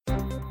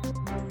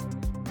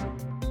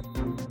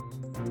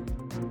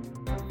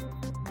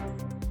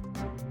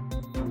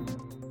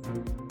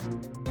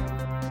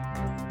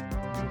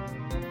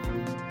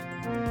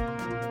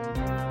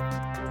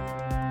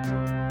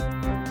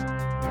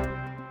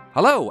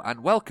Hello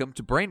and welcome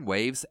to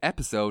Brainwaves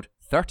episode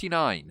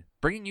 39,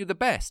 bringing you the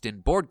best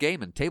in board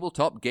game and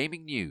tabletop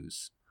gaming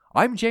news.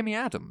 I'm Jamie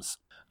Adams.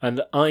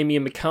 And I'm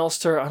Ian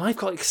McAllister, and I've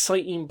got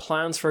exciting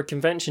plans for a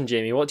convention,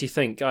 Jamie. What do you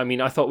think? I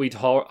mean, I thought we'd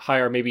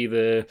hire maybe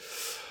the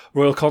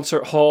Royal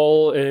Concert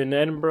Hall in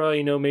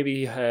Edinburgh,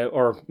 maybe,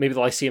 or maybe the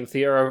Lyceum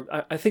Theatre.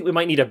 I think we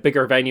might need a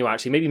bigger venue,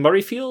 actually. Maybe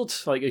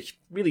Murrayfield, like a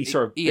really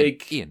sort of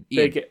big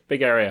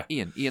area.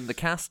 Ian, the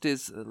cast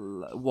is,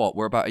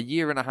 we're about a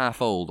year and a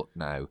half old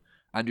now.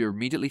 And you're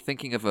immediately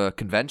thinking of a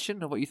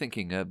convention? Or what are you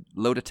thinking? A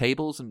load of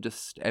tables and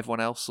just everyone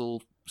else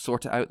will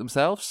sort it out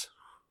themselves?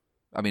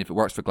 I mean, if it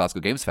works for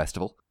Glasgow Games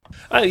Festival.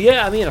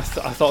 Yeah, I mean, I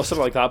thought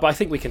something like that, but I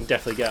think we can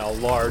definitely get a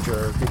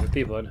larger group of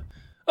people in.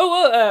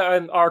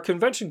 And our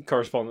convention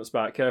correspondent's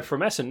back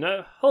from Essen.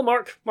 Hello,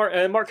 Mark.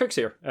 Mark Cook's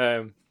here.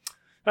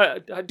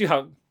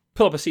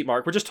 Pull up a seat,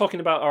 Mark. We're just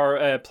talking about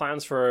our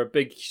plans for a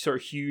big, sort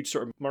of huge,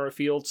 sort of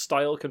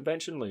Murrayfield-style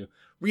convention.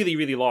 Really,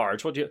 really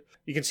large.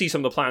 You can see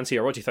some of the plans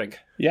here. What do you think?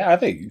 Yeah, I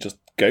think just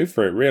go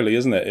for it, really,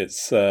 isn't it?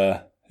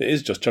 It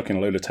is just chucking a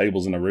load of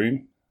tables in a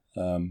room.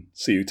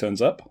 See who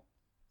turns up.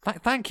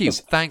 Thank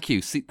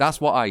you. See, that's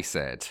what I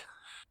said.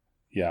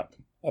 Yeah,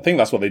 I think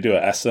that's what they do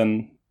at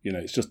Essen.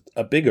 It's just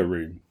a bigger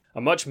room.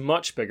 A much,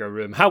 much bigger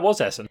room. How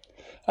was Essen?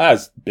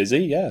 It's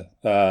busy, yeah.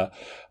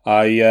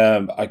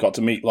 I got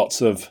to meet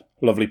lots of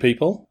lovely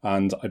people,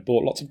 and I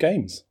bought lots of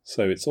games,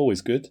 so it's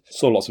always good.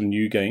 Saw lots of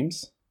new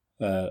games,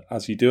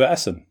 as you do at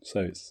Essen.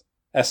 So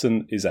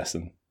Essen is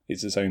Essen.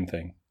 It's its own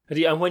thing.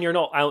 And when you're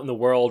not out in the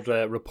world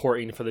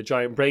reporting for the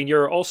Giant Brain,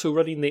 you're also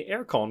running the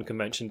Aircon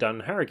convention down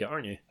in Harrogate,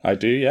 aren't you? I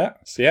do, yeah.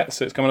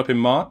 So it's coming up in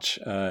March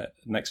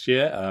next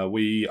year.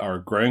 We are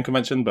a growing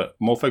convention, but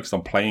more focused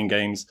on playing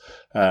games,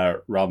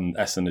 rather than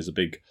Essen is a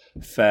big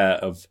fair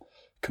of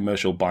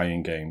commercial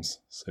buying games.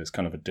 So it's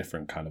kind of a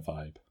different kind of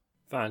vibe.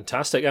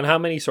 Fantastic. And how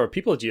many sort of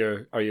people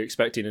are you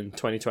expecting in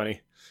 2020?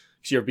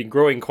 Because you've been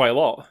growing quite a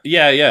lot.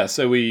 Yeah.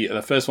 So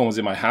the first one was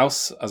in my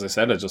house. As I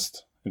said, I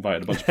just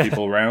invited a bunch of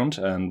people around,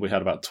 and we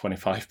had about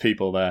 25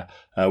 people there.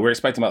 We're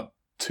expecting about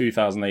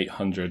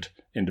 2,800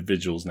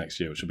 individuals next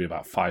year, which will be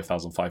about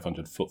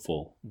 5,500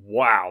 footfall.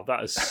 Wow,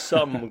 that is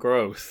some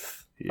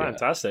growth. Yeah.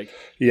 Fantastic.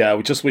 Yeah,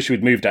 we just wish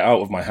we'd moved it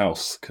out of my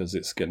house because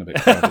it's getting a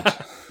bit crowded.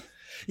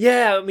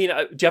 Yeah, I mean,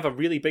 do you have a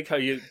really big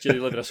house? Do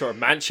you live in a sort of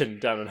mansion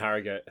down in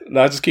Harrogate?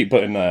 No, I just keep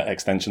putting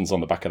extensions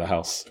on the back of the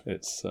house.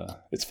 It's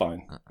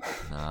fine.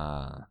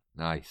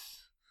 Nice.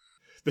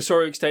 The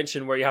sort of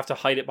extension where you have to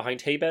hide it behind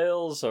hay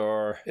bales,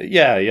 or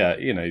yeah,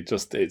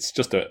 it's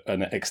just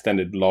an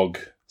extended log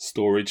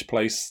storage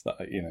place.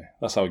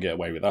 That's how I get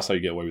away with. That's how you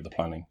get away with the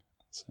planning.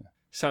 So.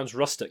 Sounds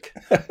rustic.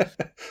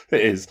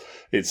 It is.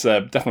 It's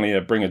definitely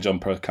a bring a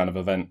jumper kind of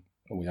event.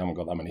 We haven't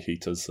got that many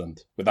heaters, and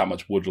with that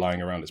much wood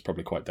lying around, it's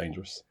probably quite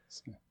dangerous.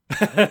 So.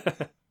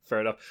 Fair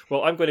enough.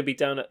 Well, I'm going to be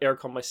down at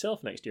Aircon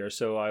myself next year,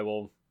 so I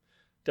will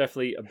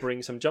definitely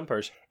bring some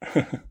jumpers.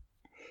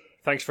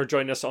 Thanks for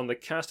joining us on the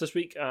cast this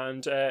week,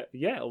 and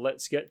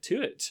let's get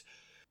to it.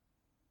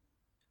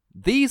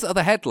 These are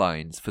the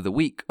headlines for the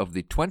week of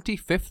the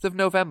 25th of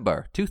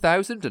November,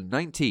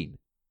 2019.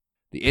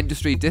 The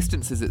industry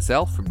distances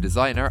itself from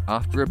designer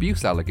after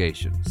abuse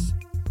allegations.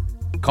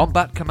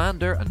 Combat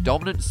Commander and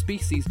Dominant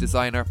Species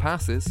designer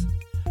passes,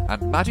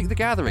 and Magic the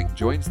Gathering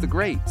joins the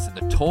greats in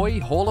the Toy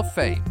Hall of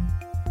Fame.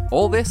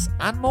 All this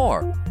and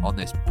more on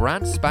this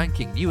brand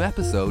spanking new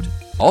episode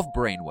of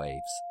Brainwaves.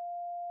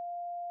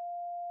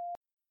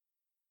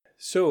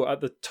 So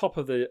at the top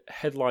of the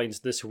headlines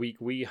this week,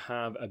 we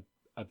have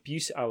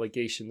abuse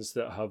allegations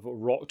that have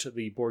rocked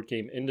the board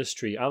game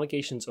industry.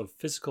 Allegations of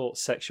physical,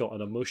 sexual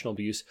and emotional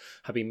abuse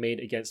have been made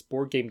against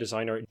board game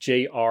designer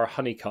J.R.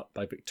 Honeycutt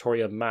by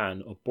Victoria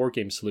Mann of Board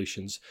Game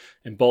Solutions,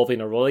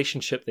 involving a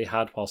relationship they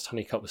had whilst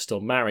Honeycutt was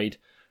still married,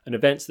 and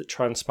events that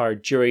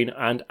transpired during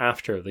and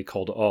after they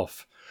called it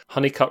off.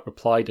 Honeycutt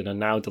replied in a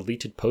now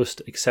deleted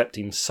post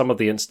accepting some of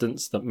the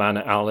incidents that Mann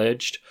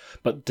alleged,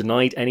 but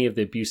denied any of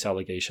the abuse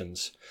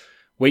allegations.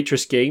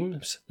 Waitress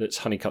Games, that's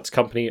Honeycutt's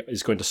company,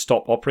 is going to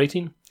stop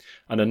operating,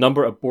 and a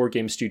number of board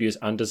game studios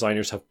and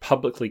designers have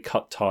publicly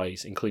cut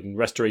ties, including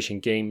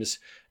Restoration Games,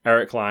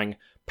 Eric Lang,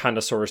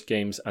 Pandasaurus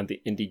Games, and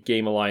the Indie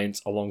Game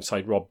Alliance,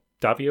 alongside Rob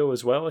Davio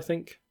as well, I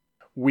think.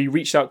 We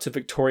reached out to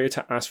Victoria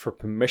to ask for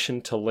permission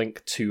to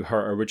link to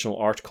her original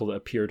article that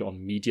appeared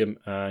on Medium,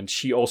 and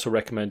she also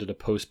recommended a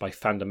post by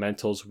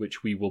Fundamentals,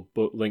 which we will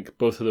link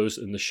both of those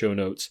in the show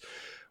notes.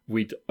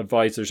 We'd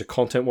advise there's a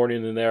content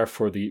warning in there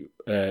for the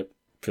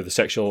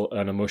sexual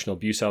and emotional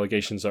abuse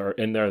allegations that are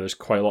in there. There's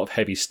quite a lot of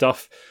heavy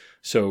stuff,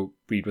 so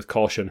read with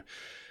caution.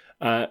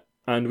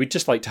 And we'd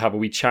just like to have a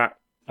wee chat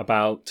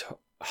about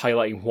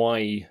highlighting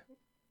why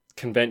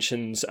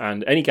conventions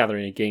and any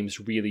gathering of games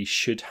really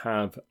should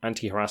have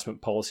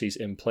anti-harassment policies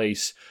in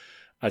place,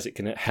 as it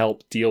can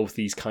help deal with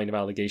these kind of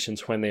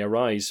allegations when they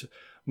arise.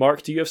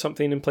 Mark, do you have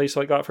something in place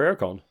like that for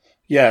Aircon?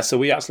 Yeah, so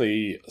we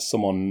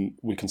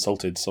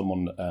consulted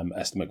someone,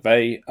 Esther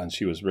McVeigh, and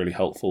she was really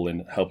helpful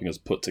in helping us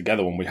put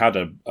together one. We had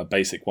a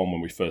basic one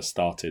when we first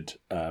started,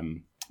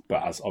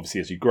 but as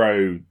you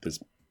grow, there's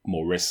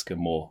more risk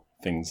and more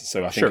things.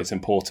 So I think it's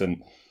important,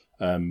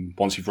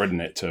 once you've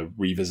written it, to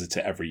revisit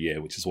it every year,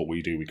 which is what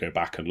we do. We go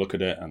back and look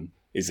at it, and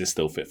is this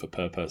still fit for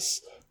purpose?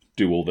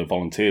 Do all the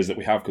volunteers that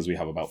we have, because we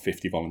have about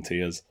 50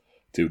 volunteers,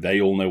 do they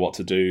all know what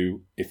to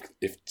do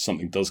if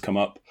something does come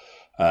up?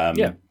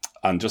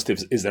 And just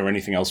is there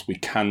anything else we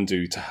can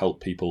do to help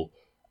people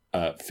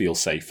feel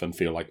safe and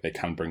feel like they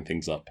can bring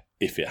things up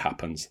if it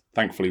happens?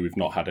 Thankfully, we've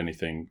not had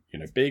anything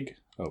big,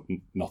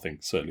 nothing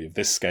certainly of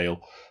this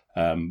scale.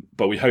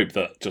 But we hope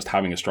that just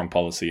having a strong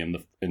policy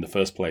in the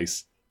first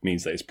place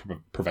means that it's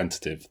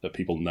preventative, that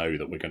people know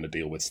that we're going to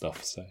deal with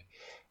stuff. So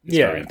it's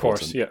very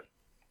important. Of course,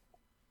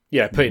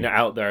 yeah, putting it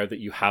out there that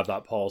you have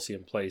that policy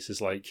in place is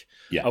like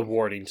a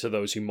warning to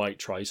those who might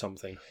try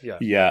something.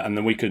 Yeah, and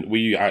then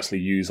we actually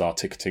use our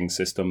ticketing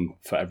system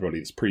for everybody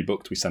that's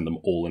pre-booked. We send them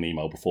all an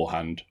email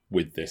beforehand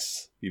with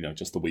this,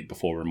 just the week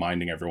before,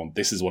 reminding everyone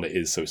this is what it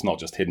is. So it's not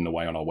just hidden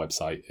away on our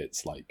website.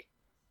 It's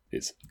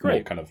great.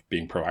 More kind of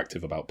being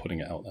proactive about putting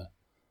it out there.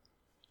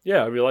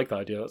 Yeah, I really like that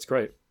idea. That's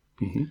great.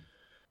 Mm-hmm.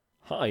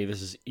 Hi,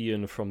 this is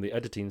Ian from the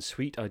editing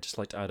suite. I'd just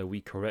like to add a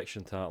wee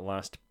correction to that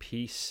last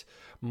piece.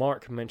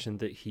 Mark mentioned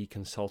that he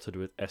consulted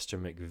with Esther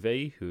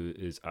McVeigh, who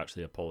is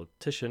actually a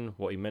politician.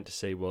 What he meant to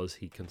say was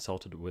he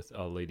consulted with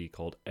a lady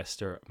called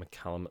Esther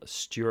McCallum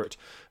Stewart,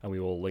 and we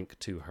will link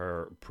to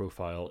her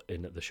profile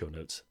in the show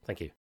notes.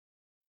 Thank you.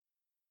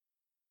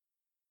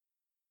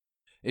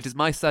 It is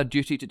my sad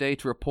duty today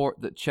to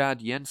report that Chad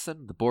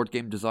Jensen, the board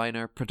game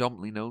designer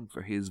predominantly known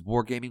for his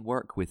wargaming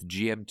work with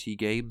GMT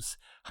Games,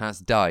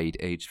 has died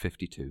aged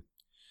 52.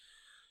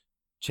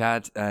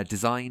 Chad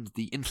designed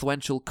the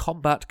influential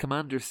Combat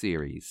Commander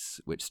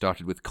series, which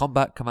started with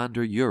Combat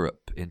Commander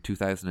Europe in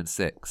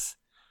 2006,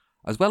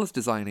 as well as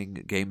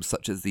designing games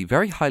such as the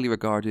very highly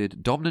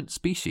regarded Dominant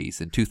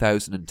Species in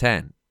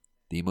 2010,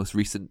 the most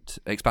recent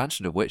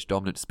expansion of which,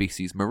 Dominant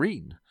Species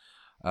Marine,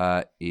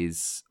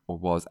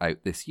 was out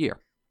this year.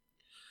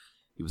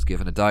 He was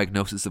given a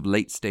diagnosis of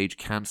late-stage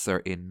cancer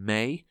in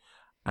May,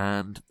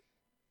 and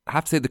I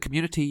have to say the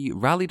community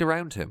rallied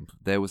around him.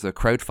 There was a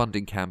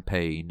crowdfunding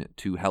campaign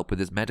to help with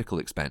his medical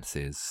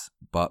expenses,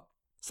 but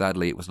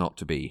sadly it was not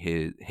to be.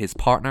 His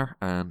partner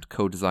and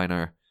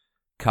co-designer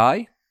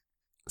Kai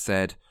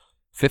said,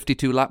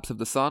 52 laps of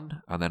the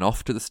sun, and then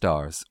off to the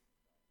stars.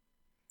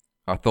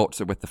 Our thoughts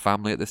are with the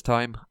family at this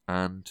time,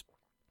 and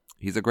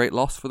he's a great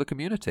loss for the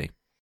community.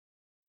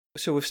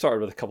 So we've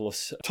started with a couple of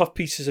tough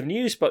pieces of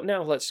news, but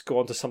now let's go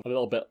on to something a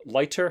little bit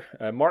lighter.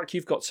 Mark,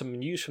 you've got some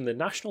news from the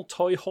National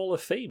Toy Hall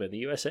of Fame in the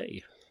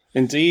USA.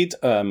 Indeed.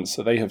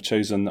 So they have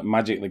chosen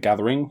Magic the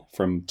Gathering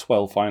from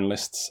 12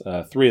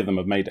 finalists. 3 of them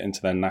have made it into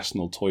their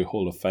National Toy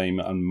Hall of Fame,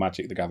 and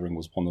Magic the Gathering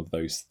was one of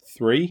those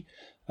 3.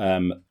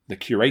 The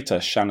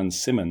curator, Shannon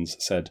Simmons,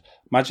 said,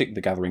 Magic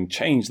the Gathering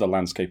changed the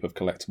landscape of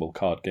collectible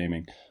card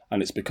gaming,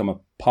 and it's become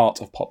a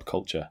part of pop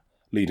culture,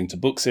 leading to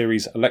book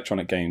series,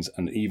 electronic games,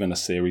 and even a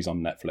series on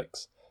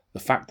Netflix. The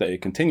fact that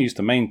it continues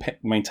to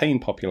maintain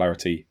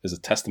popularity is a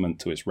testament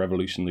to its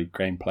revolutionary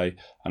gameplay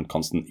and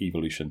constant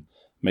evolution,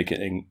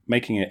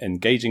 making it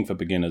engaging for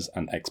beginners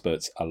and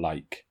experts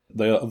alike.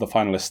 The other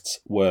finalists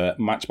were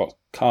Matchbox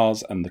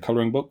Cars and The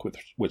Colouring Book,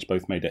 which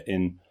both made it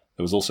in.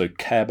 There was also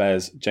Care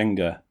Bears,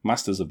 Jenga,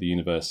 Masters of the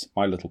Universe,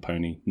 My Little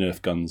Pony, Nerf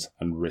Guns,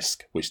 and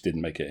Risk, which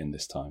didn't make it in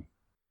this time.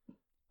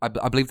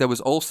 I believe there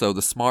was also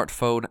the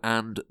smartphone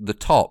and the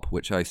top,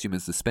 which I assume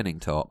is the spinning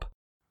top.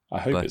 I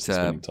hope it's the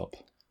spinning top.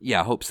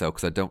 Yeah, I hope so,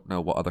 because I don't know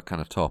what other kind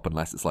of top,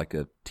 unless it's like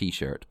a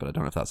t-shirt, but I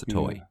don't know if that's a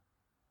toy. Yeah.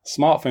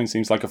 Smartphone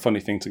seems like a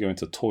funny thing to go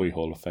into Toy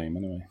Hall of Fame,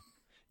 anyway.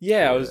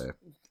 Yeah,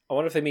 I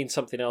wonder if they mean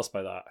something else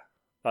by that.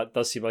 That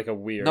does seem like a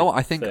weird thing.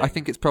 I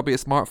think it's probably a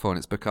smartphone.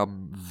 It's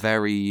become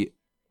very,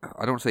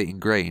 I don't want to say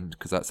ingrained,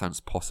 because that sounds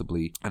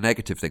possibly a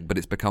negative thing, but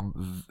it's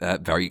become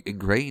very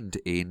ingrained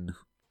in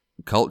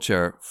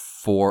culture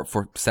for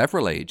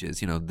several ages.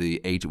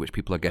 The age at which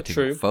people are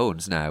getting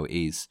phones now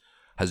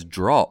has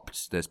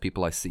dropped. There's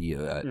people I see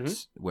at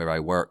where I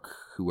work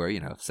who are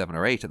 7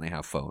 or 8 and they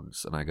have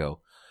phones, and I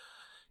go,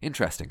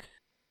 interesting.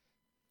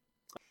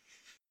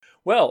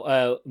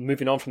 Well,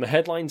 moving on from the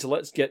headlines,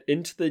 let's get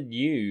into the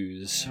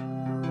news.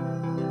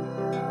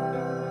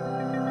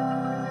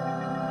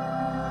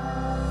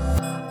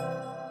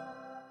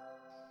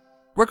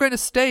 We're going to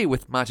stay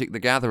with Magic the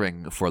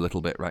Gathering for a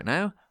little bit right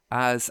now,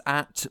 as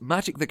at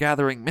Magic the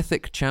Gathering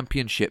Mythic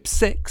Championship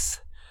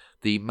 6,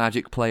 the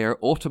Magic player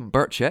Autumn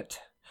Burchett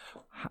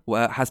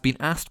has been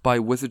asked by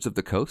Wizards of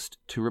the Coast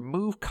to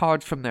remove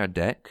cards from their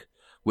deck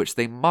which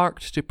they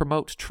marked to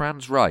promote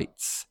trans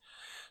rights.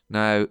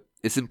 Now,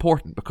 it's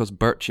important because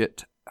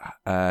Burchett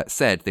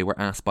said they were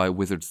asked by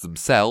Wizards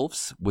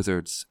themselves.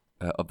 Wizards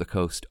of the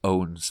Coast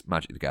owns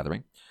Magic the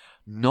Gathering,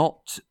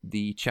 not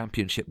the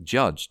championship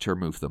judge, to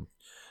remove them,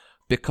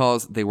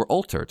 because they were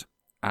altered,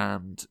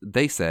 and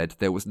they said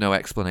there was no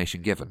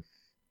explanation given.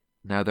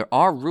 Now, there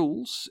are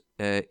rules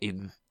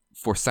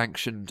for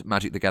sanctioned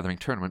Magic the Gathering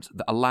tournaments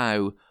that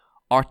allow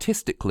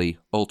artistically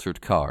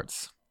altered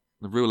cards.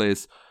 The rule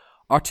is,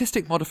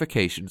 artistic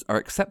modifications are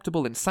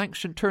acceptable in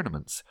sanctioned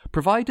tournaments,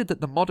 provided that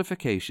the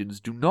modifications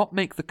do not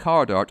make the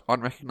card art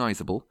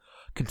unrecognizable,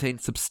 contain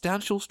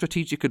substantial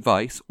strategic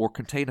advice, or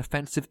contain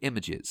offensive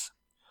images.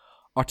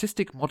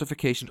 Artistic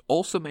modifications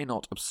also may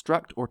not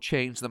obstruct or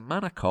change the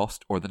mana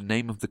cost or the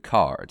name of the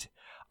card,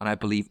 and I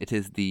believe it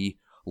is the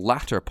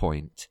latter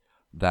point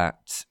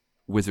that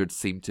Wizards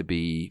seem to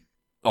be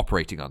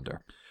operating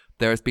under.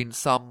 There has been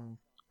some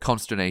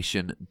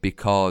consternation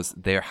because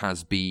there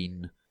has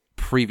been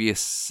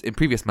in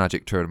previous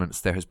Magic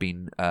tournaments, there has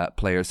been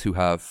players who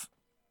have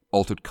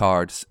altered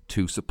cards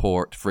to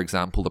support, for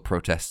example, the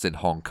protests in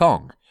Hong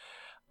Kong,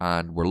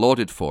 and were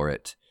lauded for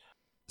it.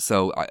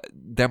 So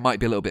there might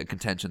be a little bit of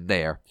contention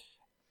there.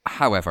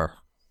 However,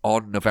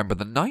 on November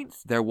the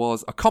 9th, there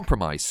was a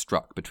compromise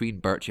struck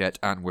between Birchett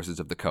and Wizards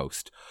of the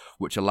Coast,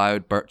 which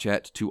allowed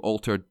Birchett to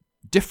alter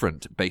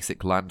different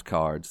basic land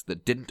cards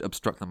that didn't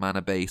obstruct the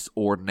mana base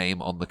or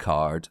name on the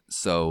card.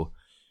 So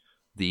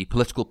the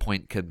political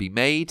point can be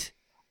made,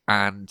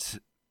 and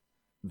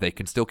they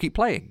can still keep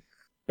playing.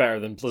 Better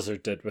than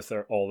Blizzard did with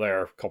all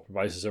their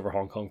compromises over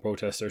Hong Kong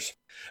protesters.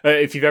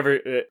 If you've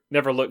ever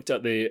never looked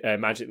at the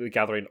Magic the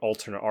Gathering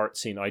alternate art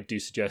scene, I do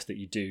suggest that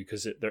you do,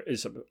 because there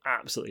is some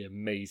absolutely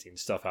amazing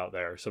stuff out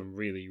there. Some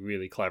really,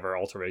 really clever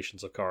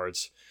alterations of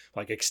cards,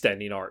 like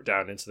extending art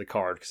down into the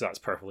card, because that's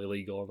perfectly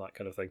legal and that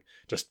kind of thing.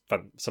 Just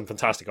some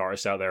fantastic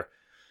artists out there,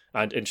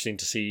 and interesting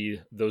to see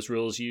those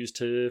rules used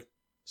to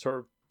sort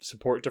of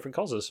support different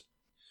causes.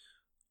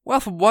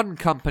 Well, from one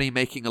company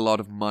making a lot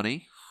of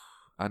money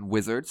and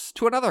Wizards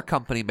to another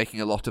company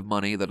making a lot of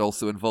money that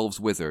also involves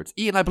Wizards.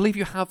 Ian, I believe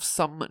you have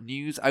some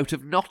news out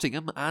of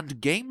Nottingham and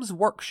Games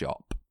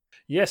Workshop.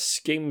 Yes,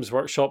 Games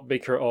Workshop,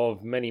 maker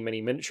of many,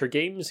 many miniature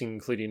games,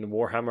 including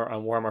Warhammer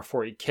and Warhammer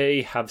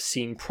 40k, have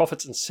seen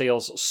profits and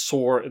sales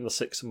soar in the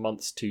 6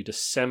 months to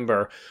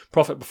December.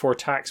 Profit before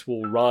tax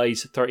will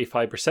rise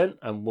 35%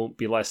 and won't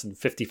be less than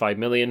 55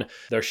 million.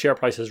 Their share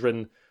price has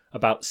risen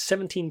about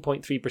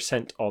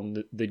 17.3%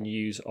 on the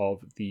news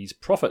of these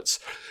profits.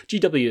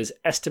 GW is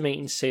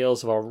estimating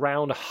sales of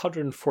around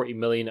 140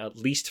 million at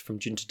least from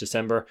June to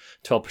December,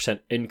 12%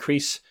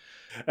 increase.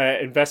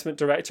 Investment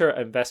director at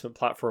investment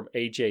platform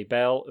AJ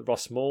Bell,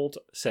 Ross Mould,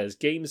 says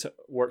Games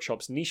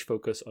Workshop's niche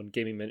focus on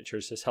gaming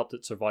miniatures has helped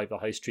it survive the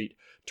high street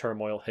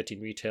turmoil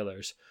hitting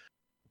retailers.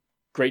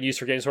 Great news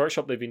for Games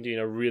Workshop. They've been doing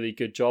a really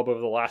good job over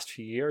the last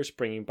few years,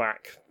 bringing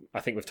back, I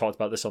think we've talked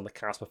about this on the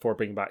cast before,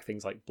 bringing back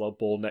things like Blood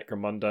Bowl,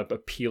 Necromunda,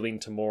 appealing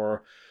to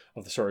more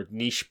of the sort of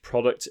niche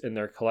product in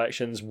their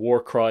collections.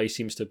 Warcry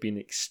seems to have been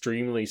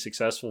extremely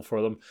successful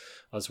for them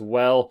as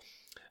well.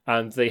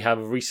 And they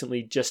have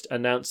recently just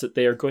announced that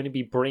they are going to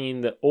be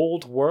bringing the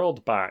Old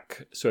World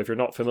back. So if you're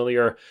not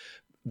familiar,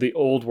 the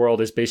Old World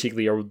is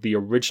basically the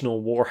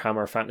original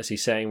Warhammer Fantasy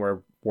setting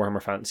where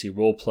Warhammer Fantasy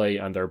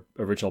roleplay and their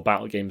original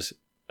battle games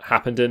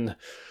happened in,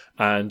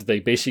 and they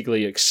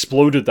basically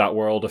exploded that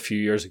world a few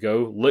years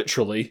ago,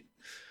 literally,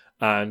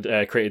 and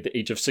created the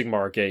Age of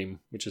Sigmar game,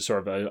 which is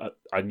sort of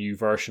a new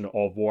version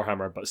of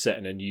Warhammer, but set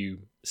in a new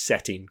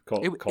setting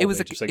called Age of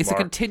Sigmar. It's a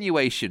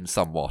continuation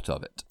somewhat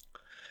of it.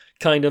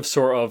 Kind of,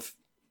 sort of.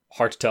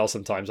 Hard to tell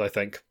sometimes, I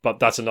think, but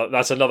that's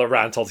another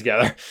rant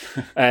altogether.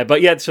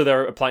 But yeah, so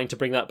they're applying to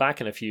bring that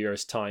back in a few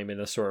years' time in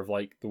a sort of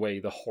like the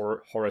way the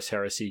Horus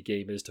Heresy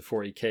game is to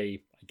 40k,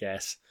 I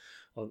guess,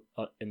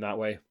 in that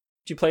way.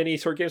 Do you play any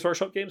sort of Games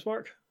Workshop games,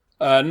 Mark?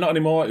 Not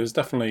anymore. It was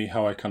definitely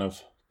how I kind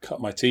of cut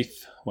my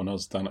teeth when I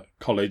was down at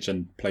college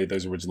and played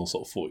those original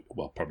sort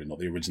of probably not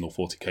the original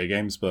 40k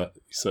games, but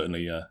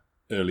certainly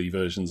early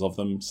versions of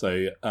them.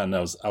 So, and I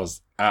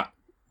was at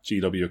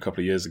GW a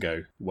couple of years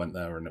ago, went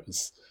there, and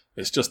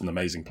it's just an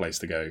amazing place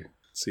to go,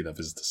 see their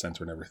visitor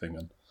center and everything,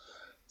 and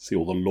see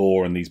all the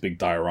lore and these big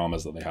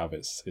dioramas that they have.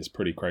 It's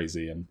pretty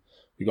crazy, and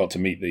we got to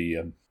meet the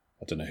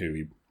I don't know who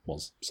he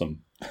was,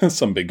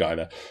 some big guy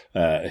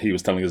there. He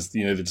was telling us,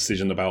 the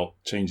decision about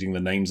changing the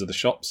names of the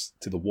shops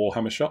to the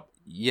Warhammer shop.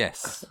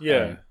 Yes.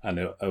 Yeah.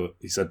 And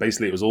he said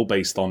basically it was all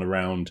based on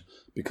around,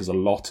 because a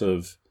lot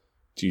of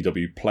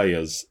GW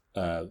players,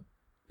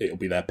 it'll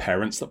be their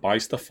parents that buy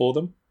stuff for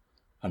them.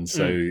 And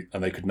so,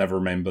 and they could never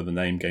remember the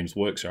name Games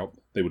Workshop.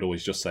 They would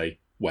always just say,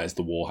 "Where's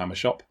the Warhammer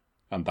shop?"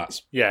 And that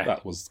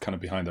was kind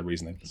of behind their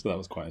reasoning. So that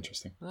was quite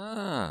interesting.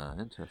 Ah,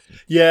 interesting.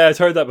 Yeah, I've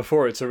heard that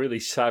before. It's a really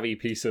savvy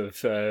piece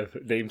of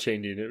name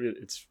changing.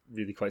 It's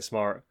really quite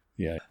smart.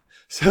 Yeah.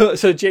 So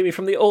Jamie,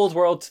 from the old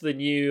world to the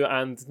new,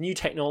 and new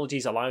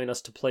technologies allowing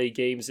us to play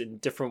games in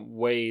different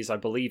ways, I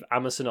believe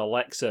Amazon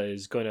Alexa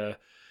is going to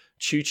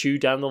choo-choo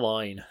down the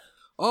line.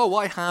 Oh,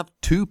 I have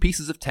 2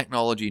 pieces of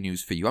technology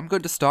news for you. I'm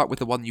going to start with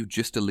the one you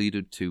just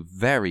alluded to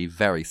very,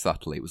 very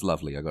subtly. It was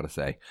lovely, I got to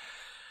say.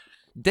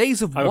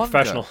 Days of Wonder. I'm a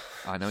professional.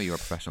 I know you're a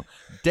professional.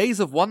 Days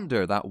of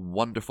Wonder, that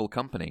wonderful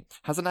company,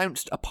 has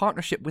announced a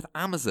partnership with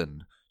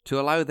Amazon to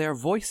allow their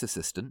voice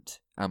assistant,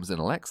 Amazon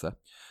Alexa,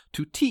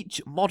 to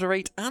teach,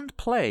 moderate, and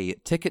play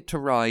Ticket to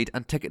Ride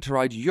and Ticket to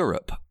Ride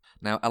Europe.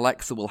 Now,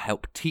 Alexa will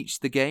help teach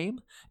the game,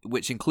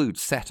 which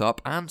includes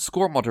setup and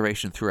score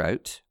moderation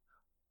throughout,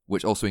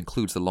 which also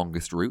includes the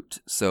longest route,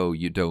 so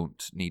you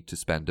don't need to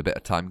spend a bit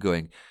of time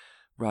going,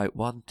 right,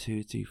 1,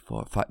 2, 3,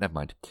 4, 5, never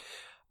mind.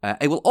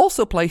 It will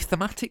also play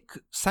thematic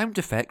sound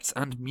effects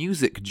and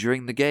music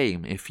during the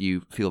game, if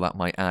you feel that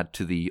might add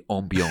to the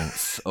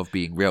ambiance of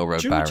being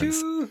railroad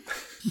barons.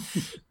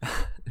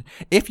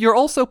 If you're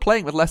also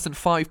playing with less than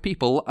 5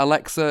 people,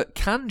 Alexa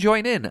can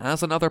join in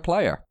as another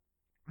player.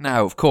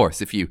 Now, of course,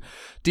 if you,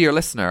 dear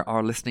listener,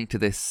 are listening to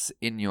this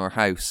in your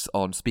house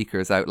on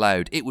speakers out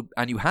loud,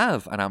 and you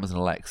have an Amazon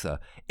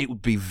Alexa, it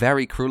would be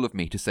very cruel of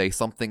me to say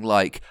something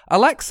like,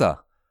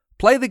 Alexa,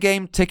 play the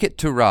game Ticket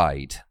to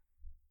Ride.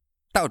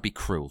 That would be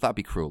cruel. That'd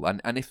be cruel.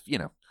 And if,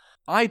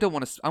 I'm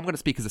going to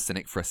speak as a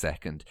cynic for a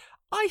second.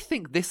 I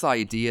think this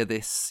idea,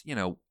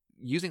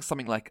 using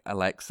something like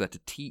Alexa to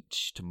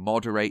teach, to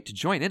moderate, to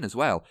join in as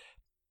well,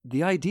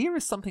 the idea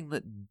is something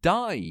that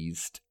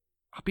DICE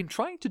have been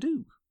trying to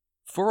do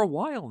for a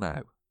while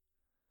now.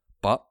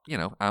 But,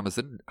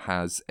 Amazon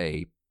has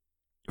a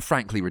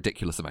frankly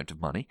ridiculous amount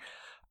of money,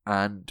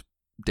 and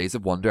Days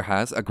of Wonder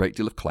has a great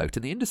deal of clout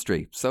in the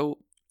industry. So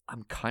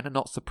I'm kind of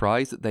not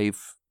surprised that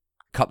they've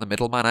cut the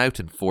middleman out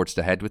and forged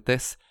ahead with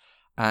this,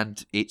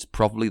 and it's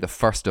probably the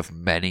first of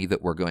many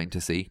that we're going to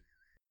see.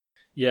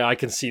 Yeah, I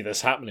can see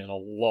this happening a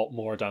lot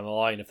more down the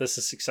line. If this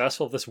is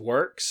successful, if this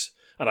works,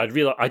 and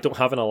I don't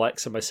have an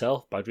Alexa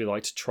myself, but I'd really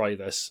like to try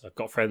this. I've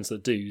got friends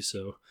that do,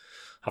 so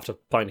have to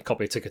find a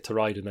copy of Ticket to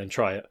Ride and then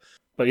try it.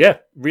 But yeah,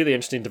 really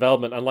interesting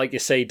development. And like you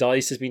say,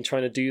 DICE has been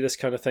trying to do this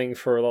kind of thing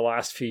for the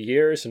last few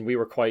years, and we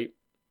were quite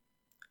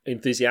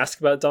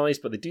enthusiastic about DICE,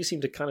 but they do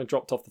seem to kind of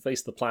dropped off the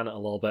face of the planet a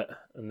little bit,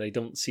 and they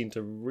don't seem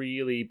to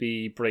really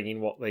be bringing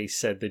what they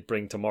said they'd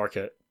bring to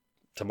market.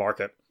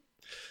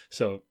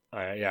 So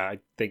I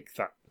think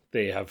that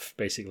they have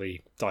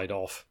basically died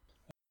off.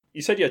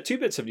 You said you had 2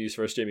 bits of news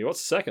for us, Jamie. What's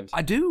the second?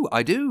 I do.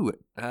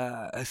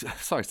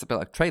 Sorry, it's a bit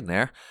like train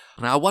there.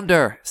 Now, I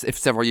wonder if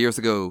several years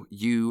ago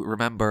you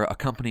remember a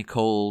company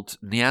called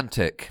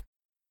Niantic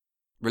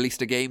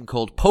released a game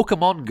called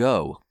Pokemon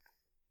Go.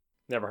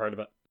 Never heard of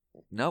it.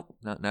 Nope,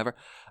 never.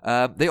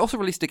 They also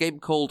released a game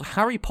called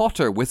Harry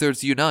Potter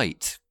Wizards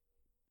Unite.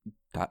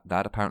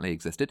 That apparently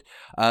existed.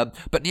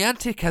 But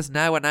Niantic has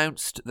now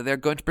announced that they're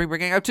going to be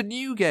bringing out a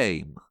new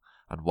game.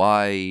 And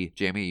why,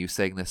 Jamie, are you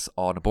saying this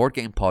on a board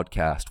game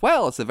podcast?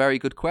 Well, it's a very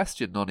good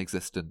question,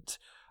 non-existent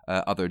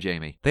other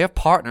Jamie. They have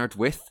partnered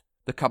with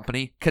the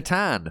company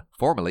Catan,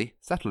 formerly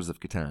Settlers of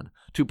Catan,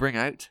 to bring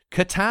out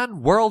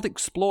Catan World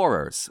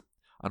Explorers,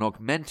 an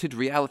augmented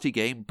reality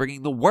game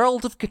bringing the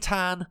world of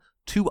Catan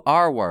to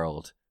our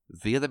world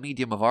via the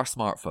medium of our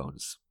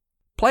smartphones.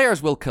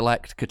 Players will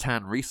collect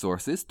Catan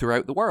resources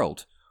throughout the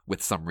world,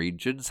 with some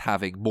regions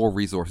having more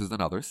resources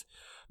than others,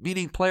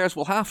 meaning players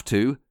will have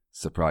to,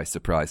 surprise,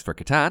 surprise for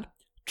Catan,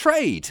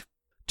 trade.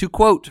 To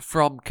quote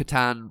from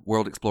Catan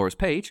World Explorers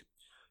page,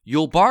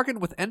 you'll bargain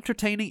with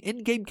entertaining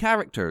in-game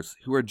characters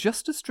who are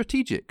just as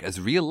strategic as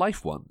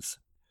real-life ones.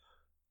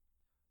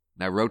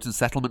 Now, roads and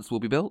settlements will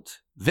be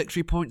built,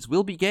 victory points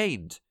will be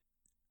gained,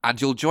 and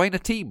you'll join a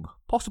team,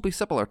 possibly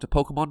similar to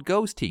Pokemon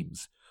Go's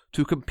teams,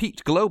 to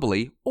compete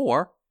globally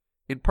or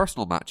in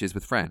personal matches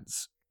with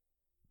friends.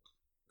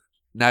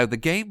 Now, the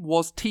game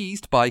was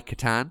teased by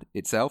Catan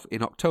itself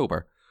in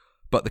October,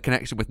 but the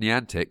connection with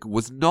Niantic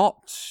was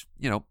not,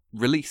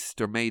 released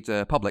or made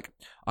public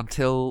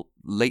until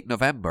late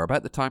November,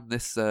 about the time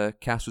this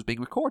cast was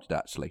being recorded,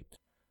 actually.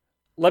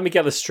 Let me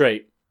get this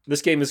straight.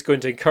 This game is going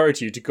to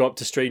encourage you to go up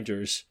to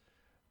strangers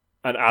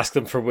and ask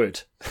them for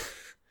wood.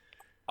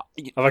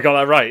 Have I got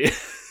that right?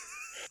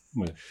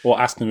 Or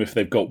ask them if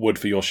they've got wood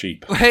for your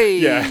sheep. Hey!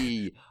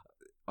 Yeah.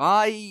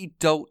 I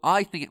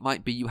think it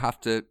might be you have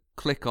to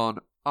click on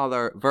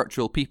other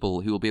virtual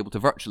people who will be able to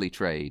virtually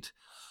trade.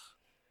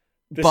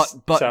 This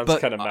sounds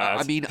kind of mad.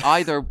 I mean,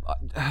 either...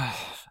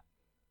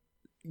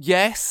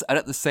 yes, and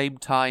at the same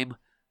time...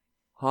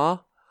 Huh?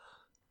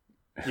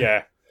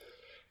 Yeah.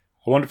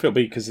 I wonder if it'll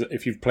be because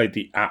if you've played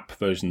the app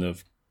version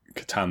of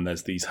Catan,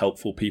 there's these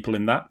helpful people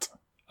in that.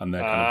 And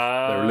they're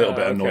they're a little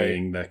bit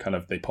annoying.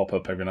 They're they pop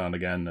up every now and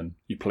again, and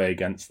you play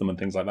against them and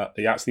things like that.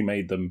 They actually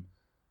made them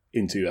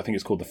into, I think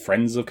it's called the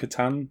Friends of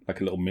Catan,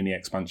 like a little mini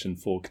expansion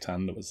for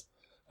Catan that was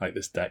like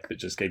this deck that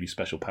just gave you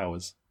special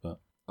powers. But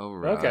oh,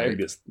 right. Okay.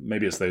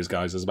 Maybe it's those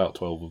guys. There's about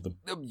 12 of them.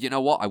 You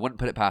know what? I wouldn't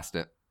put it past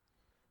it.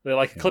 They're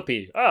like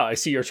Clippy. I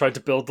see you're trying to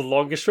build the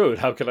longest road.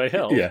 How can I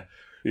help? Yeah,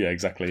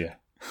 exactly.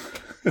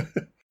 Yeah.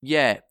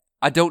 Yeah,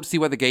 I don't see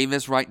where the game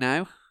is right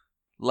now.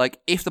 Like,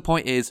 if the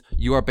point is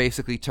you are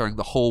basically turning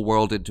the whole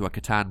world into a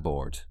Catan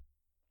board,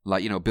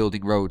 like,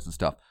 building roads and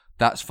stuff,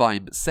 that's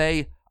fine. But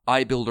say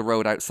I build a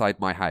road outside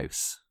my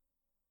house.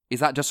 Is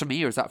that just for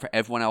me, or is that for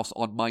everyone else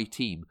on my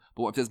team?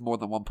 But what if there's more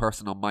than one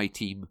person on my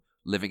team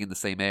living in the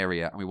same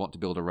area and we want to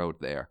build a road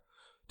there?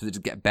 Does it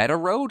just get a better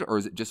road, or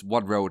is it just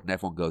one road and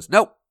everyone goes,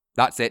 nope,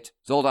 that's it,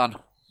 it's all done?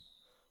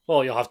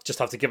 Well, you'll just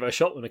have to give it a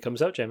shot when it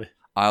comes out, Jamie.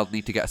 I'll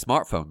need to get a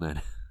smartphone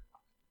then.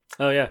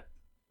 Oh, yeah.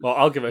 Well,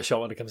 I'll give it a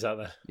shot when it comes out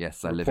then.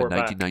 Yes, I live in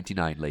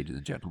 1999, ladies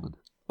and gentlemen.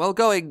 Well,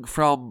 going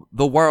from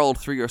the world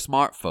through your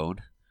smartphone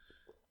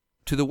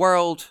to the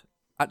world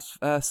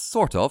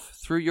sort of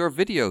through your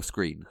video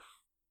screen.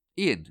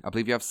 Ian, I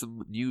believe you have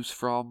some news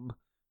from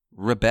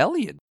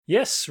Rebellion.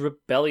 Yes,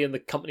 Rebellion, the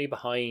company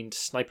behind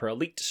Sniper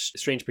Elite,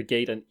 Strange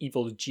Brigade, and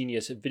Evil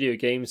Genius video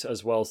games,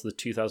 as well as the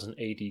 2000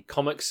 AD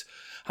comics,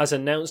 has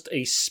announced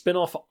a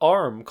spin-off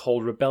arm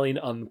called Rebellion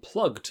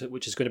Unplugged,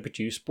 which is going to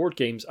produce board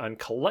games and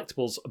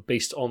collectibles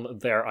based on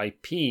their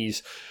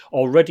IPs.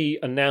 Already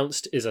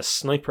announced is a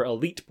Sniper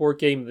Elite board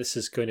game. This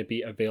is going to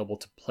be available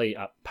to play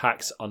at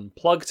PAX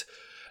Unplugged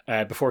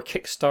before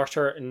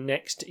Kickstarter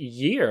next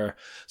year.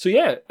 So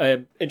yeah,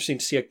 interesting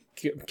to see a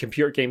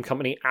computer game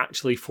company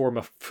actually form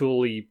a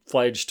fully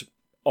fledged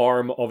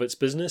arm of its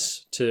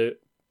business to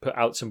put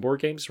out some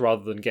board games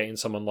rather than getting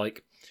someone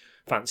like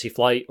Fantasy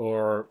Flight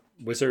or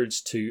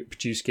Wizards to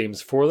produce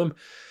games for them.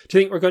 Do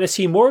you think we're going to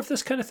see more of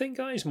this kind of thing,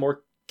 guys?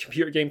 More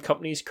computer game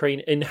companies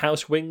creating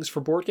in-house wings for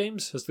board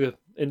games as the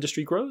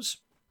industry grows?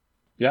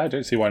 Yeah, I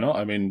don't see why not.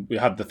 I mean, we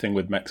had the thing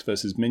with Mechs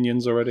versus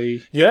Minions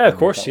already. Yeah, of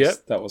course,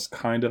 That was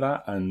kind of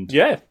that. And,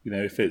 yeah, you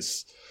know, if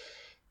it's...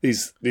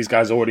 These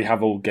guys already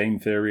have all game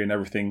theory and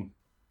everything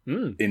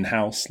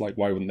in-house, like,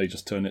 why wouldn't they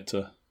just turn it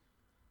to,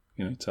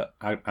 you know, to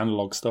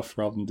analog stuff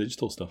rather than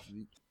digital stuff?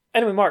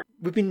 Anyway, Mark,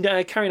 we've been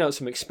carrying out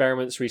some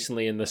experiments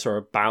recently in the sort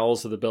of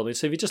bowels of the building.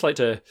 So if you'd just like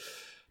to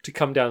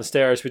come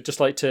downstairs, we'd just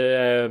like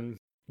to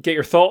get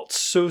your thoughts,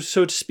 so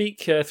to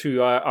speak,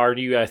 through our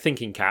new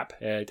thinking cap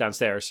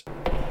downstairs.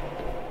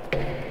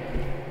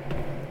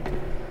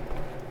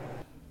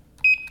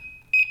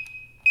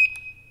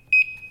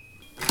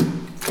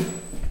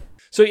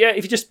 So yeah,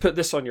 if you just put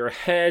this on your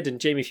head, and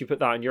Jamie, if you put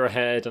that on your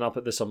head, and I'll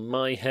put this on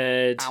my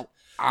head. Ow,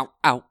 ow,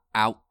 ow,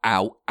 ow,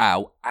 ow,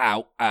 ow,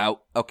 ow,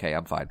 ow. Okay,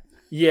 I'm fine.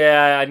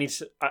 Yeah, I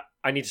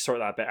need to sort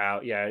that bit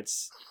out. Yeah,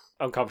 it's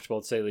uncomfortable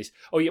to say the least.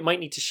 Oh, you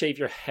might need to shave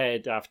your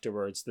head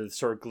afterwards. The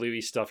sort of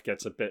gluey stuff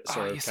gets a bit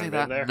sort of you kind say of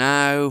that in there.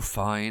 now?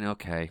 Fine,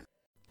 okay.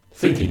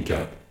 Thinking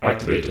cap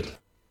activated.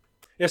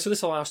 Yeah, so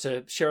this allows us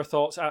to share our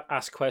thoughts,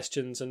 ask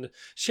questions, and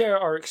share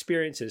our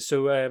experiences.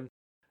 So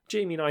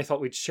Jamie and I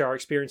thought we'd share our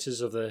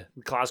experiences of the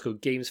Glasgow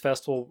Games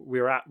Festival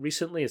we were at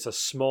recently. It's a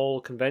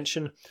small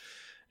convention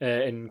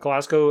in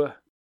Glasgow.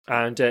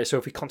 And so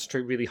if we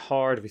concentrate really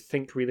hard, if we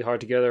think really hard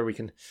together, we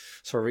can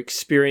sort of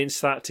experience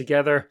that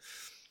together.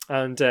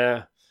 And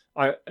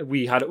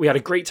we had a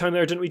great time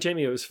there, didn't we,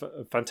 Jamie? It was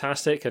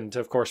fantastic. And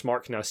of course,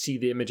 Mark can now see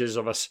the images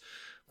of us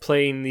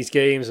playing these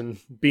games and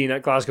being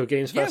at Glasgow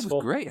Games Festival.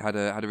 Yeah, it was great.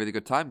 Had a really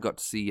good time. Got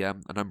to see a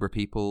number of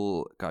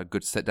people. Got a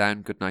good sit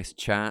down, good nice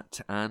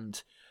chat,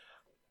 and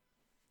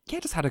yeah,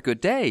 just had a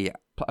good day.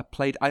 I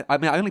played. I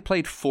only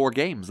played 4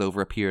 games over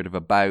a period of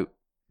about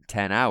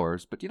 10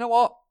 hours, but you know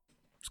what?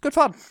 It's good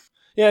fun.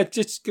 Yeah,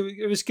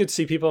 it was good to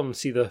see people and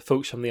see the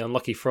folks from the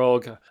Unlucky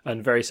Frog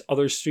and various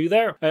others through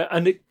there.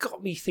 And it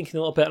got me thinking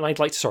a little bit, and I'd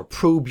like to sort of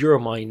probe your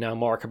mind now,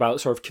 Mark,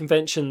 about sort of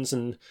conventions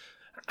and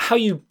how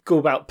you go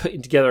about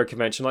putting together a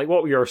convention. Like,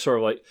 what were your sort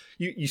of like,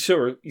 you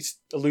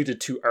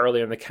alluded to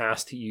earlier in the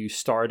cast that you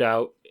started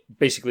out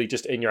basically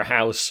just in your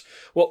house.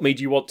 What made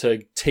you want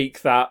to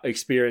take that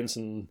experience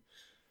and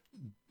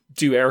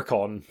do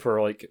Aircon for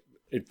like,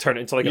 turn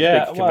it into like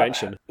a big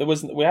convention?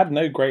 We had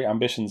no great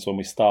ambitions when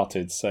we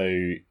started, so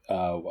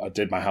I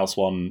did my house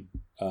one,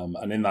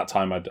 and in that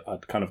time I'd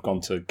kind of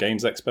gone to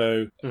Games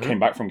Expo, came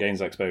back from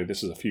Games Expo.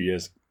 This was a few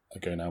years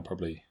ago now,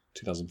 probably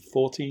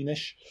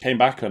 2014-ish. Came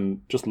back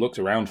and just looked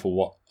around for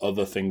what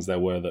other things there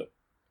were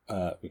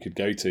that we could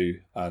go to,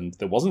 and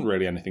there wasn't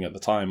really anything at the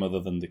time other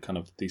than the kind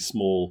of these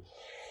small,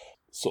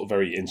 sort of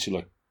very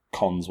insular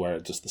cons where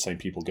just the same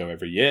people go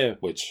every year,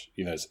 which,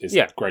 you know, is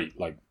great.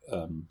 Like,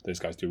 those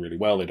guys do really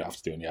well. They don't have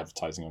to do any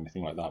advertising or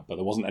anything like that. But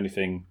there wasn't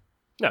anything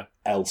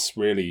else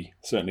really,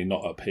 certainly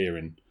not up here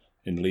in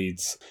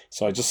Leeds.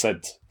 So I just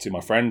said to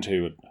my friend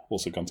who had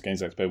also gone to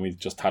Games Expo, and we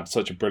just had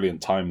such a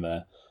brilliant time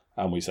there,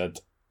 and we said,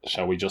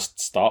 shall we just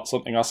start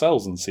something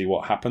ourselves and see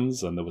what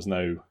happens? And there was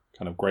no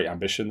kind of great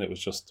ambition. It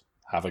was just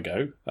have a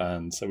go.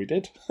 And so we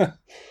did.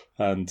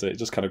 And it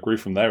just kind of grew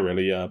from there,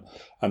 really.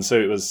 And so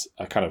it was,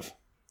 I kind of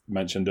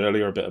mentioned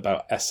earlier a bit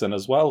about Essen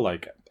as well.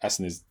 Like,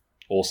 Essen is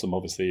awesome,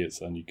 obviously.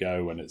 And you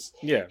go and it's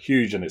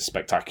huge and it's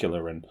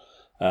spectacular, and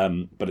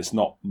but it's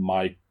not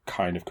my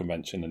kind of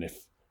convention. And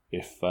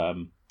if I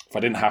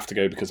didn't have to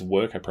go because of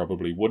work, I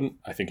probably wouldn't.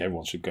 I think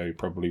everyone should go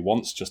probably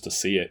once just to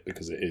see it,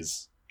 because it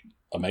is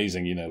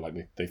amazing. You know, like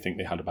they think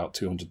they had about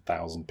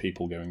 200,000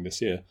 people going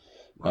this year.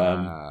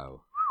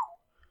 Wow.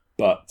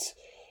 But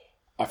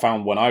I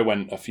found when I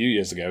went a few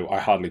years ago, I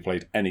hardly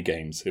played any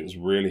games. It was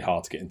really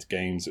hard to get into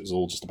games. It was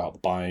all just about the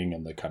buying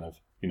and the kind of,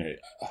 you know,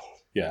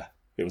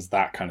 it was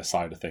that kind of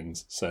side of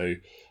things. So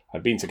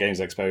I'd been to Games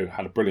Expo,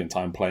 had a brilliant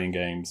time playing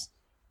games,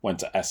 went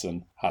to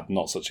Essen, had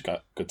not such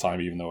a good time,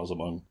 even though I was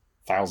among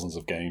thousands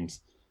of games.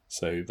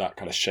 So that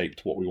kind of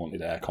shaped what we wanted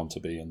Aircon to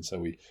be. And so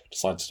we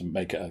decided to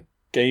make it a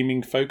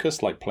gaming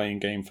focus, like playing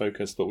game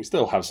focused, but we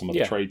still have some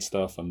other trade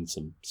stuff and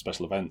some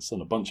special events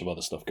and a bunch of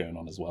other stuff going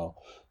on as well.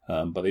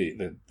 But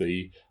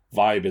the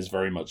vibe is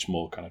very much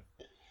more kind of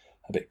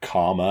a bit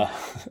calmer,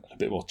 a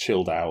bit more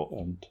chilled out,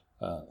 and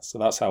so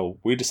that's how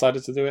we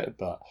decided to do it.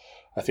 But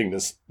I think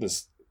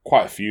there's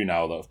quite a few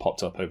now that have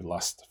popped up over the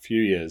last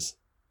few years,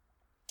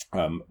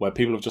 where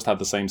people have just had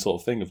the same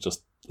sort of thing of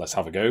just let's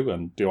have a go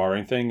and do our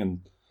own thing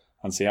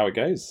and see how it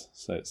goes.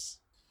 So it's.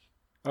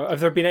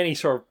 Have there been any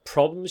sort of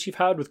problems you've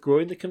had with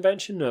growing the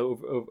convention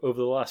over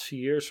the last few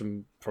years,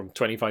 from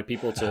 25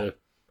 people to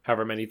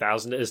however many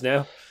thousand it is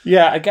now?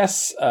 Yeah, I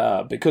guess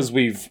because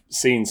we've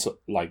seen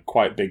like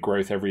quite big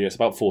growth every year. It's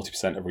about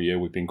 40% every year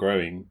we've been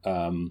growing.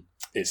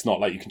 It's not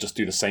like you can just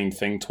do the same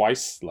thing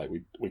twice. Like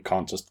we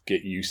can't just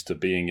get used to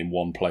being in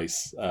one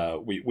place.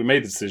 We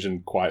made the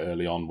decision quite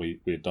early on.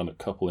 We had done a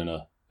couple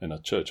in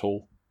a church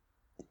hall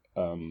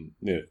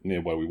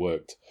near where we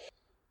worked.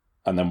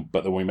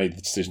 But then we made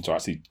the decision to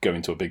actually go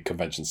into a big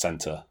convention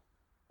centre,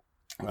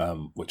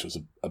 which was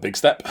a big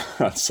step.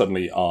 And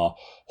suddenly our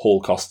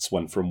hall costs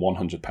went from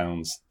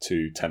 £100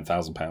 to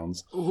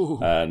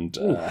 £10,000, and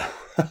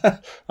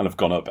have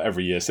gone up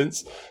every year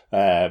since.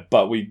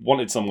 But we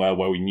wanted somewhere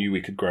where we knew we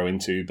could grow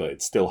into, but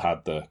it still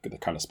had the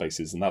kind of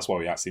spaces, and that's why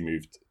we actually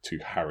moved to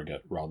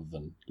Harrogate rather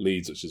than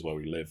Leeds, which is where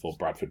we live, or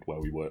Bradford,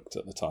 where we worked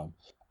at the time.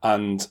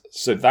 And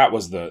so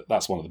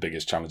that's one of the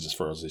biggest challenges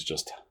for us, is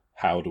just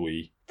how do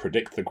we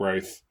predict the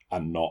growth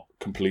and not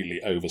completely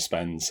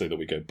overspend so that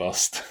we go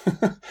bust,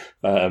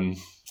 and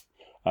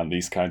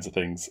these kinds of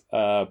things.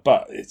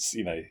 But it's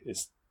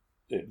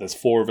there's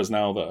 4 of us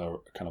now that are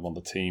kind of on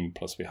the team.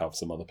 Plus we have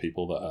some other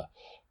people that are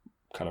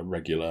kind of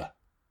regular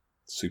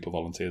super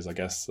volunteers, I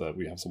guess.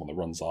 We have someone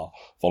that runs our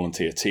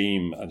volunteer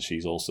team, and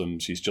she's awesome.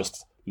 She's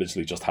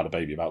literally just had a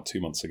baby about 3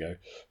 months ago,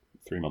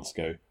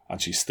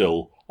 and she's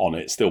still on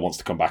it, still wants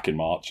to come back in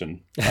March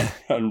and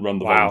run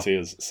the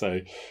volunteers.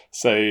 So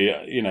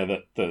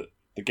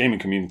the gaming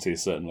community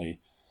is certainly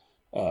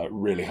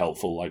really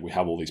helpful. Like, we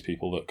have all these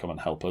people that come and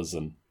help us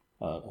and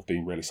have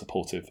been really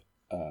supportive.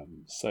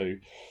 So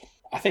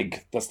I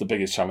think that's the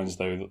biggest challenge,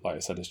 though, that, like I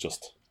said, is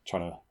just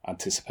trying to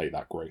anticipate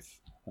that growth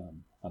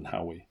and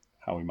how we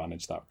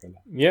manage that, really.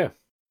 Yeah.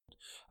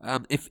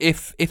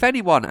 If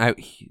anyone out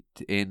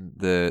in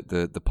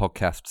the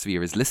podcast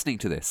sphere is listening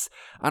to this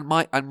and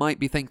might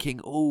be thinking,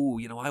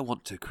 I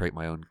want to create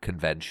my own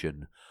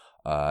convention,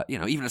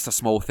 even as a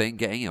small thing,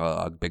 getting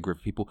a big group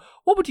of people,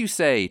 what would you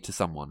say to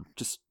someone?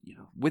 Just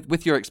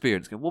with your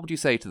experience, what would you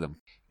say to them?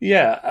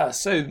 Yeah,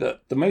 so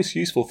the most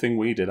useful thing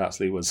we did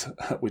actually was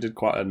we did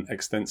quite an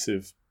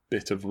extensive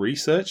bit of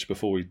research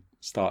before we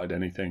started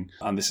anything,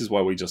 and this is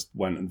where we just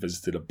went and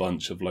visited a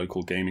bunch of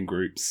local gaming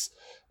groups,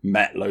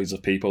 met loads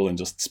of people, and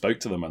just spoke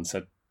to them and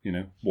said,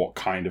 what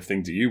kind of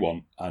thing do you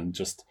want? And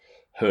just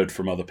heard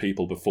from other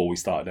people before we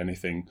started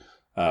anything.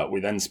 We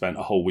then spent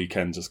a whole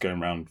weekend just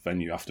going around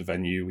venue after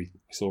venue. We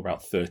saw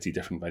about 30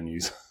 different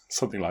venues,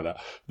 something like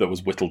that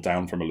was whittled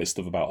down from a list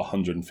of about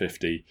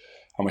 150.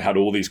 And we had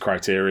all these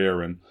criteria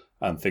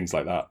and things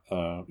like that,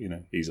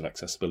 ease of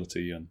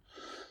accessibility and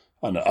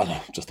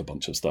just a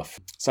bunch of stuff.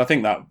 So I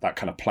think that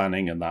kind of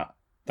planning and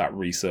that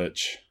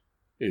research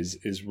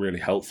is really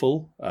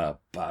helpful. But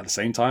at the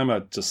same time,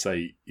 I'd just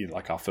say,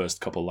 like our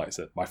first couple, like I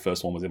said, my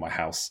first one was in my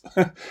house.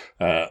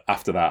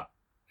 After that,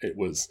 it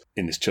was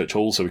in this church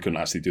hall, so we couldn't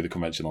actually do the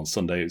convention on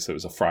Sunday. So it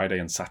was a Friday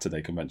and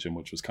Saturday convention,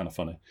 which was kind of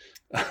funny.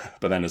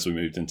 But then as we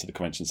moved into the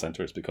convention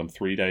centre, it's become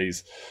 3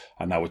 days.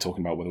 And now we're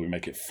talking about whether we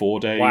make it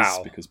 4 days,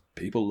 because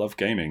people love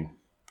gaming.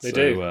 They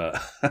do.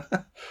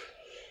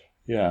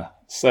 Yeah.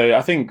 So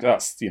I think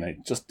that's,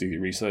 just do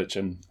your research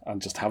and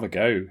just have a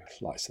go.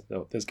 Like I said,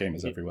 there's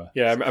gamers everywhere.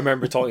 Yeah, I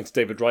remember talking to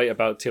David Wright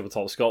about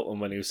Tabletop Scotland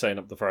when he was setting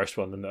up the first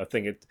one, and I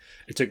think it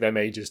took them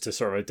ages to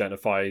sort of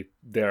identify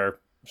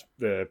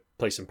the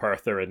place in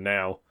Perth they're in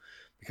now,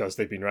 because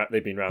they've been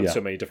around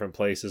so many different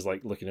places,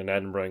 like looking in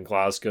Edinburgh and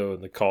Glasgow,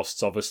 and the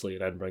costs obviously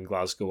in Edinburgh and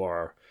Glasgow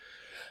are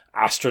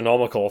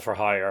astronomical for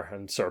hire,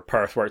 and sort of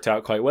Perth worked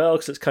out quite well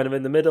because it's kind of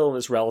in the middle and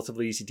it's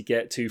relatively easy to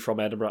get to from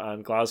Edinburgh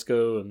and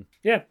Glasgow, and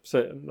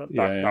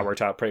that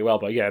worked out pretty well.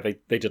 But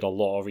they did a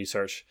lot of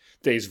research.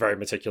 Dave's very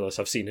meticulous.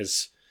 I've seen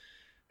his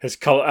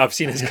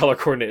color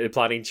coordinated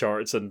planning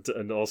charts and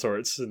all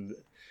sorts, and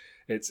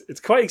it's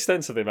quite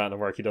extensive, the amount of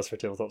work he does for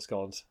Tabletop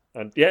Scotland.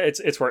 And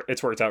it's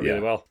worked out really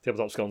well.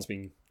 Tabletop Scotland's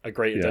been a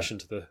great addition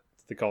to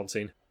the con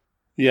scene.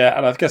 Yeah,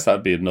 and I guess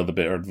that'd be another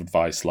bit of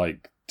advice,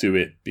 like, do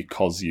it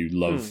because you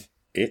love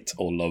it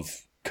or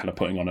love kind of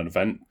putting on an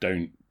event.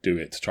 Don't do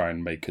it to try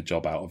and make a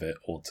job out of it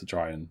or to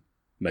try and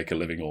make a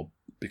living or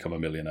become a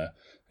millionaire.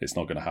 It's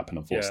not going to happen,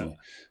 unfortunately.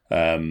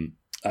 Yeah.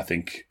 I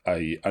think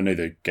I know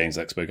the Games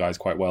Expo guys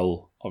quite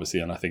well, obviously,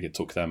 and I think it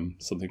took them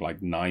something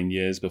like 9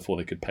 years before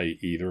they could pay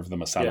either of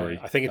them a salary.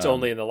 Yeah, I think it's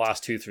only in the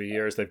last 2-3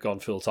 years they've gone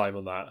full time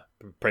on that,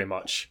 pretty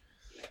much.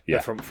 Yeah,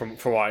 from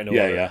what I know.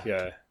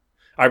 Yeah.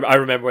 I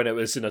remember when it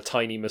was in a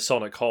tiny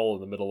Masonic hall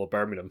in the middle of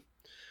Birmingham.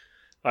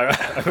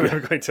 I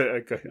remember going to a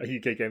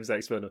UK Games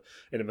Expo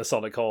in a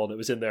Masonic hall, and it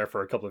was in there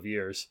for a couple of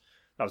years.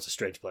 That was a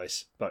strange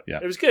place, but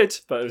it was good.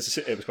 But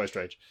it was quite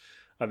strange.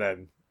 And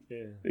then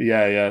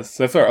yeah.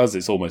 So for us,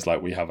 it's almost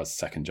like we have a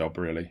second job,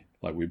 really.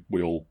 Like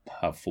we all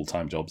have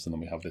full-time jobs, and then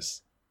we have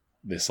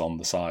this on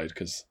the side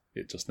because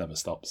it just never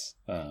stops.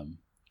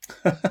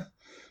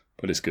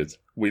 But it's good.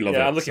 We love it.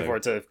 Yeah, I'm looking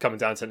forward to coming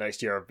down to it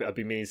next year. I've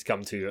been meaning to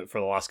come to it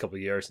for the last couple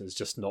of years, and it's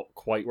just not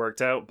quite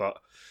worked out. But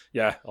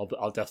yeah,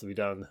 I'll definitely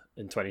be down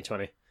in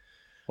 2020.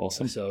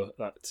 Awesome. So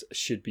that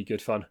should be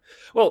good fun.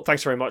 Well,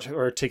 thanks very much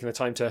for taking the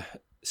time to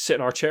sit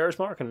in our chairs,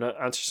 Mark, and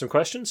answer some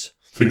questions.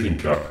 Thinking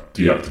cap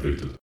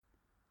deactivated.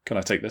 Can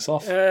I take this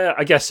off?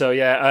 I guess so,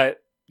 yeah.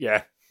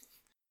 Yeah.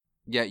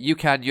 Yeah, you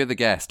can. You're the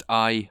guest.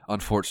 I,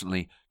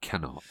 unfortunately,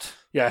 cannot.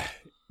 Yeah.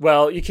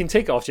 Well, you can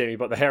take it off, Jamie,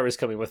 but the hair is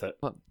coming with it.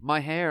 But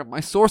my hair, my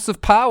source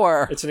of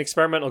power. It's an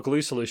experimental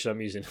glue solution I'm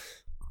using.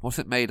 What's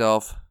it made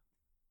of?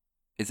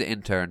 Is it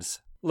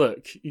interns?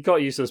 Look, you got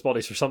to use those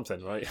bodies for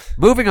something, right?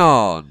 Moving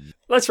on.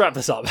 Let's wrap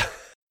this up.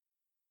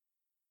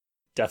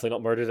 Definitely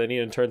not murdered any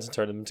interns and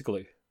turned them into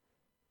glue.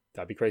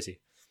 That'd be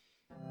crazy.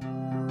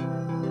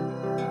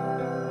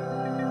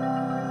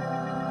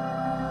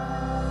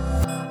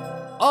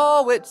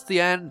 Oh, it's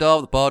the end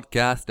of the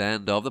podcast,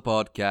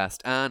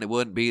 and it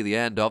wouldn't be the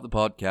end of the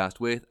podcast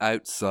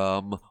without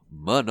some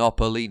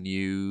Monopoly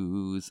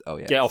news. Oh,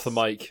 yeah. Get off the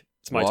mic.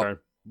 It's my turn.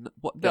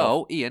 What?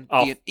 No, Ian.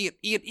 Oh. Ian.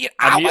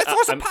 Ow, my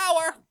source of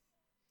power!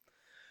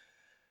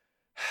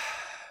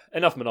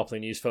 Enough Monopoly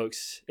news,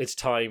 folks. It's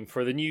time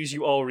for the news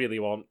you all really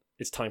want.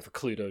 It's time for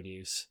Cluedo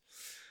news.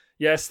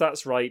 Yes,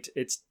 that's right.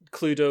 It's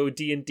Cluedo.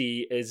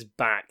 D&D is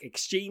back,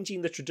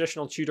 exchanging the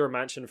traditional Tudor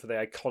mansion for the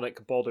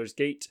iconic Baldur's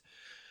Gate.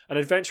 An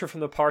adventurer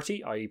from the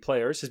party, i.e.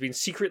 players, has been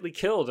secretly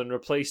killed and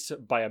replaced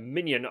by a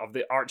minion of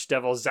the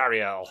Archdevil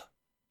Zariel.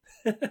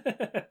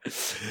 The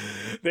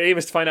aim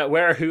is to find out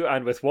where, who,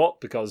 and with what,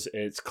 because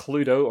it's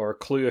Cluedo, or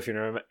Clue if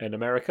you're in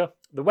America.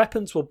 The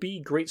weapons will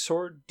be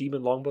Greatsword,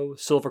 Demon Longbow,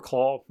 Silver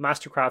Claw,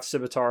 Mastercraft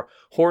Scimitar,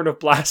 Horn of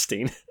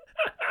Blasting,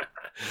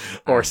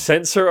 or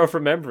Censer of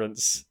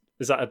Remembrance.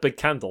 Is that a big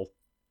candle?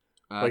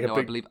 No,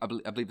 I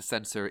believe the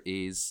censer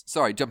is...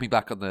 Sorry, jumping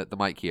back on the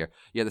mic here.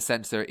 Yeah, the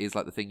censer is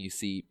like the thing you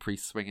see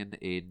priests swinging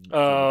in...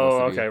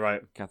 Oh, okay,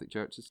 right. Catholic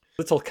churches.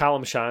 Little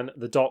Calamshan,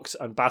 the docks,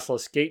 and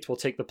Basilisk Gate will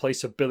take the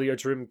place of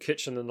Billiards Room,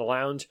 Kitchen, and the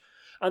Lounge.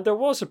 And there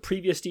was a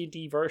previous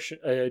D&D version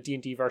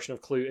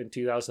of Clue in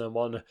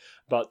 2001,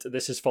 but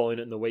this is following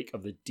in the wake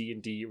of the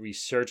D&D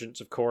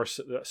resurgence, of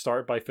course, that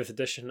started by 5th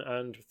edition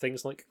and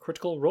things like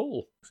Critical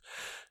Role.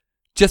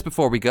 Just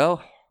before we go...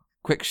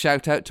 Quick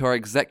shout out to our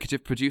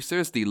executive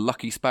producers, the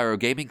Lucky Sparrow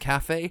Gaming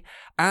Cafe,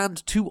 and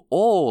to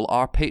all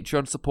our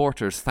Patreon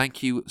supporters.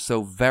 Thank you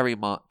so very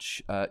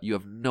much. You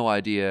have no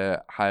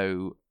idea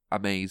how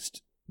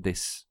amazed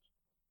this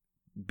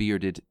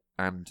bearded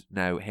and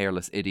now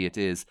hairless idiot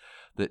is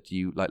that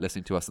you like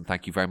listening to us, and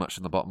thank you very much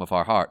from the bottom of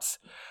our hearts.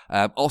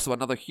 Also,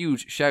 another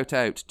huge shout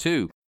out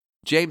to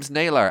James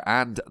Naylor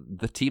and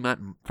the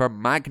team for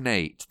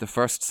Magnate, the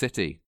First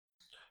City.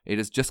 It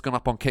has just gone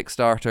up on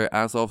Kickstarter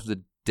as of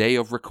the day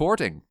of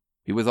recording.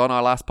 He was on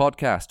our last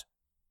podcast.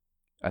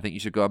 I think you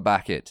should go and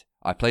back it.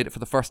 I played it for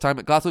the first time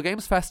at Glasgow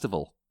Games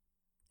Festival.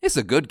 It's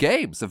a good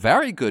game. It's a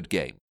very good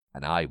game.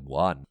 And I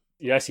won.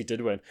 Yes, he did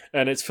win.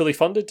 And it's fully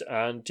funded,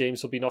 and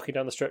James will be knocking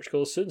down the stretch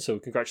goals soon. So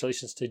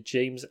congratulations to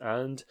James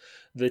and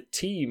the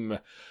team.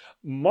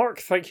 Mark,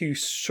 thank you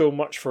so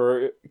much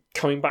for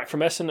coming back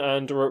from Essen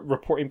and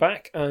reporting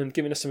back and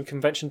giving us some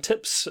convention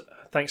tips.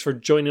 Thanks for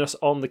joining us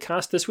on the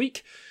cast this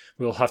week.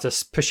 We'll have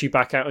to push you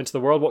back out into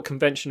the world. What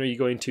convention are you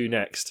going to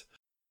next?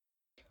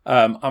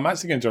 I'm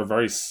actually going to a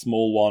very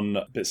small one,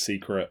 a bit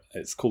secret.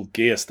 It's called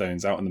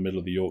Gearstones, out in the middle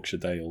of the Yorkshire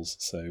Dales.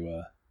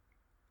 So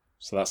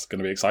that's going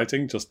to be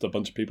exciting. Just a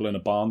bunch of people in a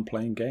barn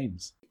playing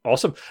games.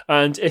 Awesome.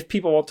 And if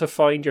people want to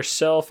find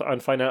yourself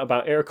and find out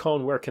about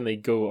Aircon, where can they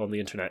go on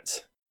the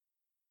internet?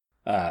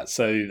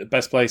 So the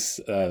best place,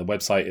 the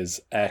website is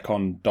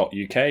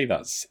aircon.uk.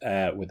 That's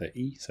air with an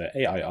E, so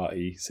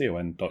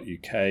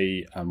airecon.uk,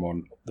 and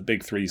on the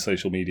big 3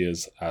 social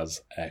medias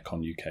as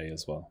Aircon UK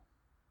as well.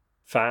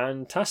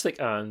 Fantastic,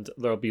 and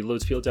there'll be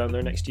loads of people down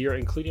there next year,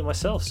 including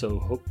myself, so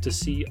hope to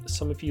see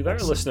some of you there,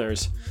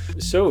 listeners.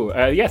 So,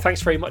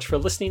 thanks very much for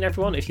listening,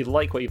 everyone. If you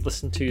like what you've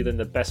listened to, then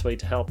the best way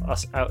to help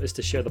us out is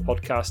to share the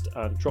podcast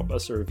and drop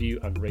us a review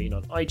and rating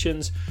on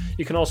iTunes.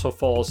 You can also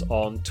follow us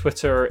on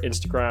Twitter,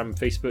 Instagram,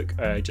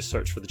 Facebook, just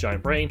search for The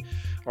Giant Brain.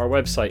 Our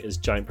website is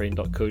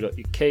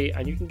giantbrain.co.uk,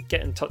 and you can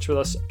get in touch with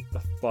us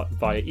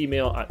via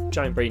email at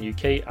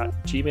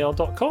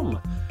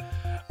giantbrainuk@gmail.com.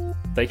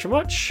 Thanks very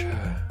much.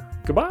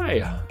 Goodbye.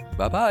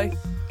 Bye-bye.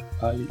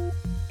 Bye.